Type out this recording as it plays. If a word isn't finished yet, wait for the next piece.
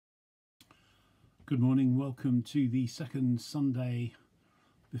Good morning, welcome to the second Sunday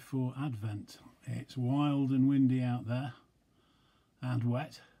before Advent. It's wild and windy out there and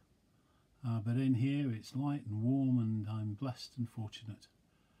wet, but in here it's light and warm and I'm blessed and fortunate.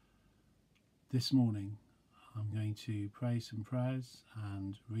 This morning I'm going to pray some prayers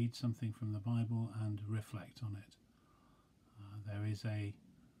and read something from the Bible and reflect on it. There is a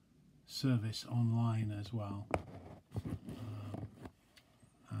service online as well.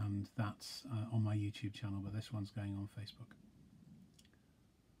 And that's on my YouTube channel, but this one's going on Facebook.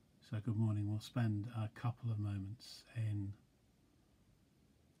 So good morning. We'll spend a couple of moments in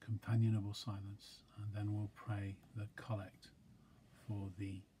companionable silence and then we'll pray the collect for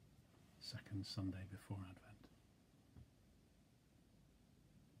the second Sunday before Advent.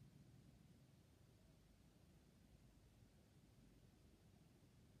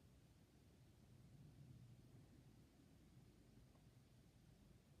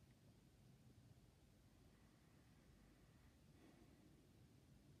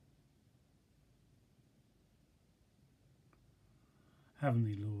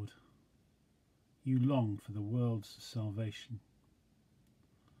 Heavenly Lord, you long for the world's salvation.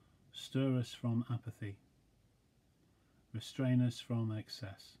 Stir us from apathy, restrain us from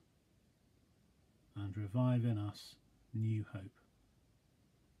excess, and revive in us new hope,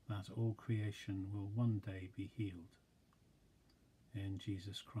 that all creation will one day be healed. In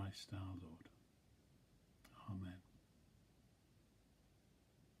Jesus Christ our Lord. Amen.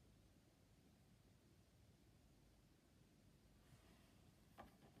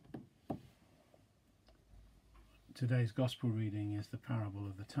 Today's Gospel reading is the parable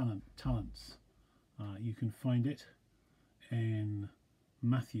of the talents. You can find it in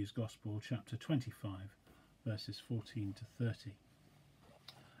Matthew's Gospel, chapter 25, verses 14 to 30.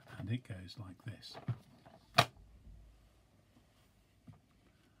 And it goes like this.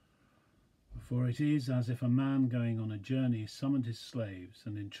 For it is as if a man going on a journey summoned his slaves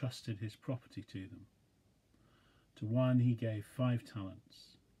and entrusted his property to them. To one he gave 5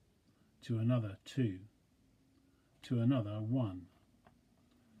 talents, to another 2, to another 1,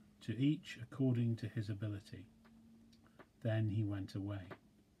 to each according to his ability. Then he went away.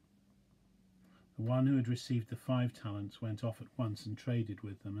 The one who had received the 5 talents went off at once and traded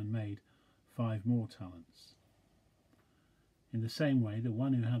with them and made 5 more talents. In the same way, the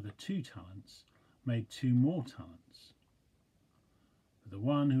one who had the 2 talents made 2 more talents. But the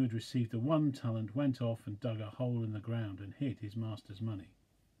one who had received the 1 talent went off and dug a hole in the ground and hid his master's money.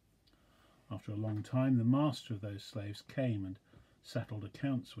 After a long time, the master of those slaves came and settled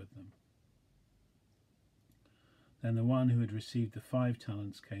accounts with them. Then the one who had received the 5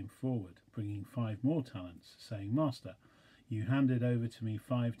 talents came forward, bringing 5 more talents, saying, Master, you handed over to me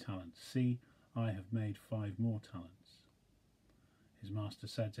 5 talents. See, I have made 5 more talents. His master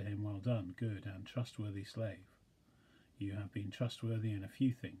said to him, Well done, good and trustworthy slave. You have been trustworthy in a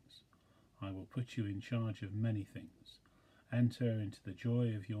few things. I will put you in charge of many things. Enter into the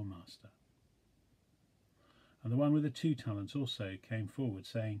joy of your master. And the one with the 2 talents also came forward,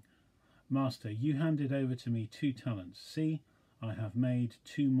 saying, Master, you handed over to me 2 talents. See, I have made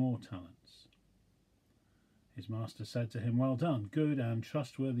 2 more talents. His master said to him, Well done, good and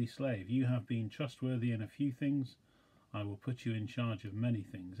trustworthy slave. You have been trustworthy in a few things. I will put you in charge of many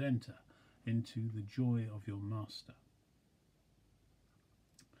things. Enter into the joy of your master.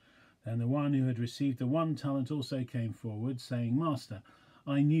 Then the one who had received the 1 talent also came forward, saying, Master,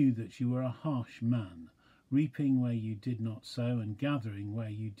 I knew that you were a harsh man, reaping where you did not sow and gathering where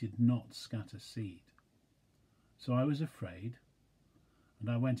you did not scatter seed. So I was afraid, and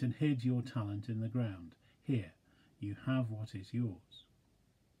I went and hid your talent in the ground. Here, you have what is yours.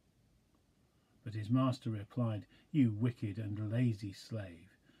 But his master replied, You wicked and lazy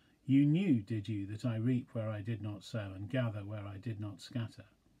slave, you knew, did you, that I reap where I did not sow and gather where I did not scatter?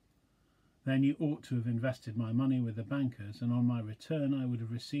 Then you ought to have invested my money with the bankers, and on my return I would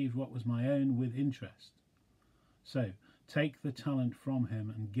have received what was my own with interest. So take the talent from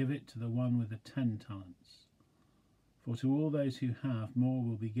him and give it to the one with the 10 talents. For to all those who have, more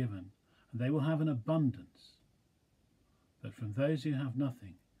will be given, and they will have an abundance. But from those who have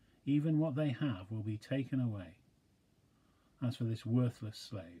nothing, even what they have will be taken away. As for this worthless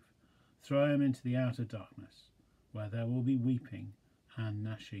slave, throw him into the outer darkness, where there will be weeping and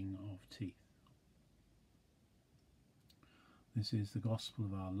gnashing of teeth. This is the gospel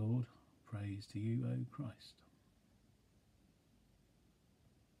of our Lord. Praise to you, O Christ.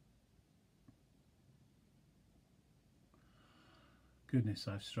 Goodness,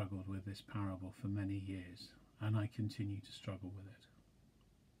 I've struggled with this parable for many years, and I continue to struggle with it.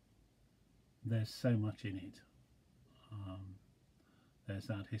 There's so much in it. There's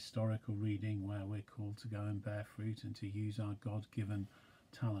that historical reading where we're called to go and bear fruit and to use our God-given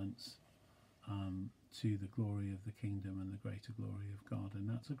talents to the glory of the kingdom and the greater glory of God. And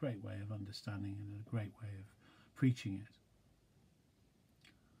that's a great way of understanding it and a great way of preaching it.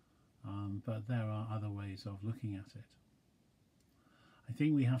 But there are other ways of looking at it. I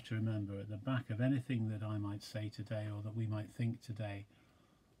think we have to remember at the back of anything that I might say today or that we might think today,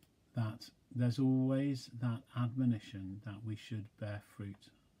 that there's always that admonition that we should bear fruit.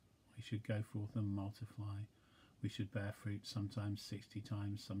 We should go forth and multiply. We should bear fruit sometimes 60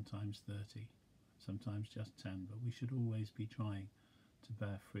 times, sometimes 30, sometimes just 10, but we should always be trying to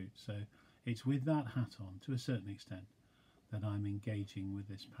bear fruit. So it's with that hat on, to a certain extent, that I'm engaging with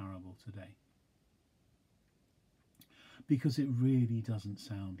this parable today. Because it really doesn't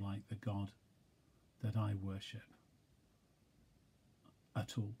sound like the God that I worship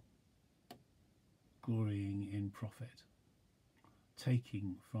at all. Glorying in profit,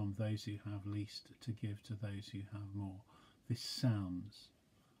 taking from those who have least to give to those who have more. This sounds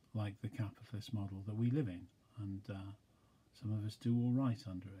like the capitalist model that we live in, and some of us do all right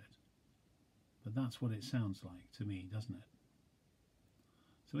under it. But that's what it sounds like to me, doesn't it?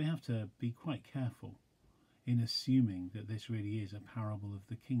 So we have to be quite careful in assuming that this really is a parable of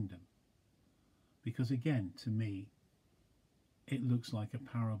the kingdom. Because again, to me, it looks like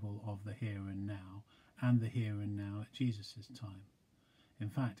a parable of the here and now, and the here and now at Jesus' time. In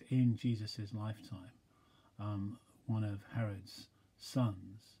fact, in Jesus' lifetime, one of Herod's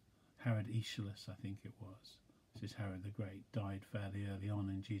sons, Herod Eschalus, I think it was, this is Herod the Great, died fairly early on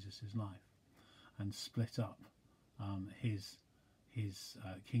in Jesus' life and split up his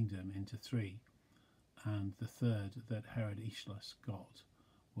kingdom into three. And the third that Herod Eschalus got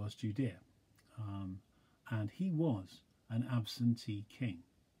was Judea. And he was an absentee king.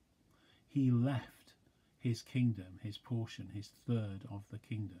 He left his kingdom, his portion, his third of the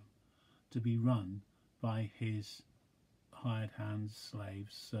kingdom, to be run by his hired hands,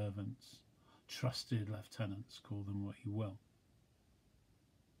 slaves, servants, trusted lieutenants, call them what you will.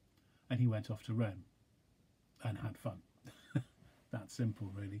 And he went off to Rome and had fun. That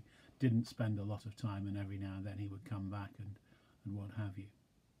simple, really. Didn't spend a lot of time, and every now and then he would come back and what have you.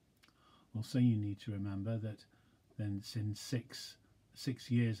 Also, you need to remember that then since six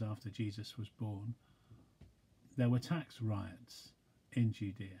years after Jesus was born, there were tax riots in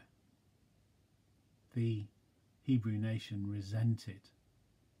Judea. The Hebrew nation resented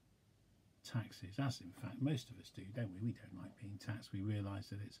taxes, as in fact most of us do, don't we? We don't like being taxed. We realise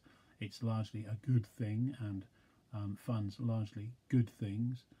that it's largely a good thing, and funds largely good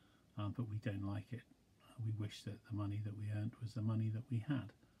things, but we don't like it. We wish that the money that we earned was the money that we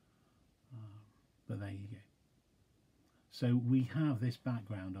had. But there you go. So we have this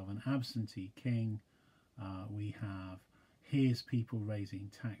background of an absentee king. We have his people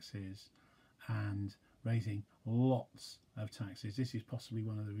raising taxes and raising lots of taxes. This is possibly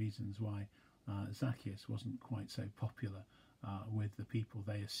one of the reasons why Zacchaeus wasn't quite so popular with the people.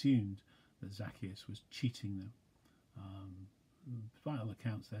 They assumed that Zacchaeus was cheating them. By all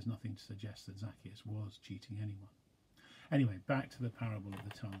accounts, there's nothing to suggest that Zacchaeus was cheating anyone. Anyway, back to the parable of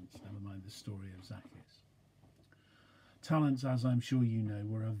the talents, never mind the story of Zacchaeus. Talents, as I'm sure you know,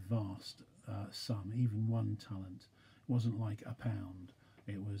 were a vast sum. Even 1 talent wasn't like a pound.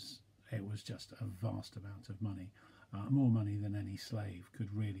 It was just a vast amount of money, more money than any slave could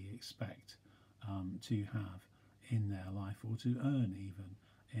really expect to have in their life, or to earn even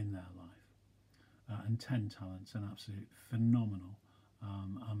in their life. And 10 talents, an absolute phenomenal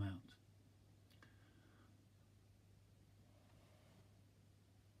amount.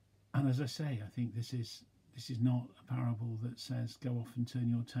 And as I say, I think this is not a parable that says go off and turn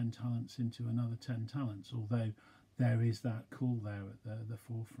your 10 talents into another 10 talents, although there is that call there at the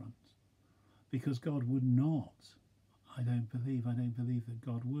forefront. Because God would not, I don't believe that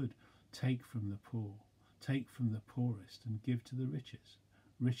God would take from the poor, take from the poorest and give to the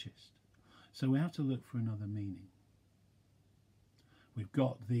richest. So we have to look for another meaning. We've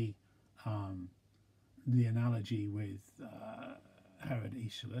got the analogy with Herod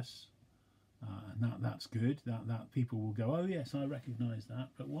Eschalus, and that's good. That people will go, oh yes, I recognise that.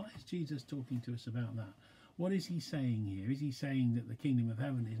 But why is Jesus talking to us about that? What is he saying here? Is he saying that the kingdom of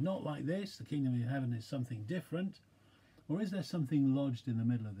heaven is not like this? The kingdom of heaven is something different? Or is there something lodged in the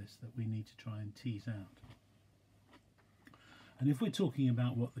middle of this that we need to try and tease out? And if we're talking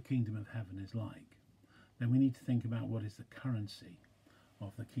about what the kingdom of heaven is like, then we need to think about what is the currency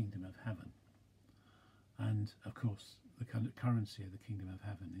of the kingdom of heaven. And of course, the currency of the kingdom of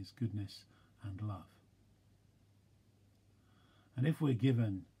heaven is goodness and love. And if we're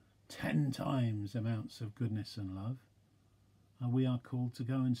given 10 times amounts of goodness and love, we are called to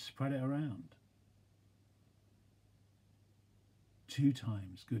go and spread it around. 2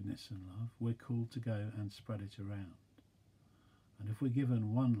 times goodness and love, we're called to go and spread it around. And if we're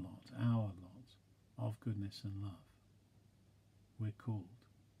given one lot, our lot, of goodness and love, we're called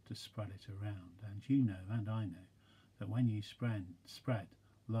to spread it around. And you know, and I know, that when you spread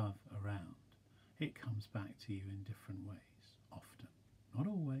love around, it comes back to you in different ways, often. Not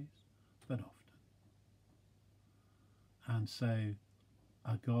always, but often. And so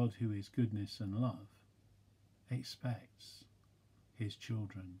a God who is goodness and love expects his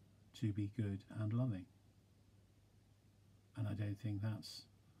children to be good and loving. And I don't think that's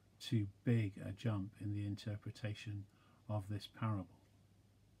too big a jump in the interpretation of this parable.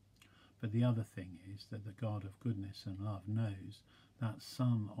 But the other thing is that the God of goodness and love knows that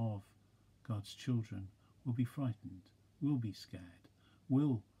some of God's children will be frightened, will be scared,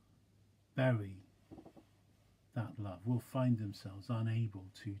 will bury that love, will find themselves unable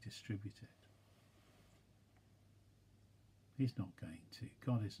to distribute it. He's not going to,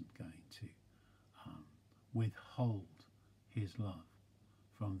 God isn't going to withhold his love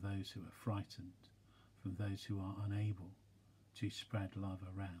from those who are frightened, from those who are unable to spread love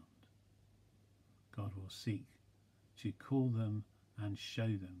around. God will seek to call them and show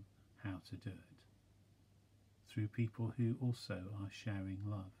them how to do it through people who also are sharing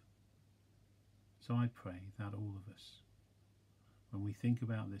love. So I pray that all of us, when we think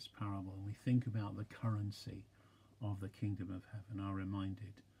about this parable and we think about the currency of the kingdom of heaven, are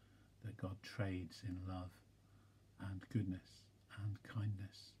reminded that God trades in love and goodness and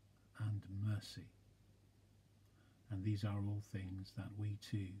kindness and mercy. And these are all things that we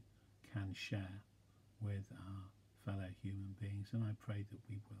too can share with our fellow human beings, and I pray that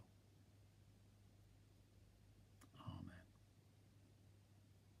we will. Amen.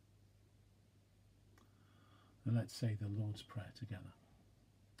 And let's say the Lord's Prayer together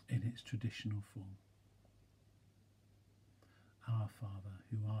in its traditional form. Our Father,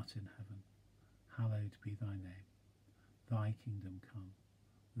 who art in heaven, hallowed be thy name. Thy kingdom come,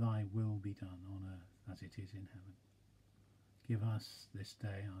 thy will be done on earth as it is in heaven. Give us this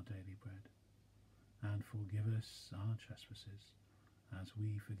day our daily bread, and forgive us our trespasses, as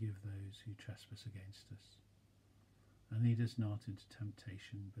we forgive those who trespass against us. And lead us not into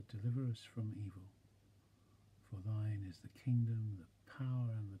temptation, but deliver us from evil. For thine is the kingdom, the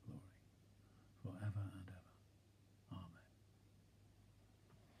power, and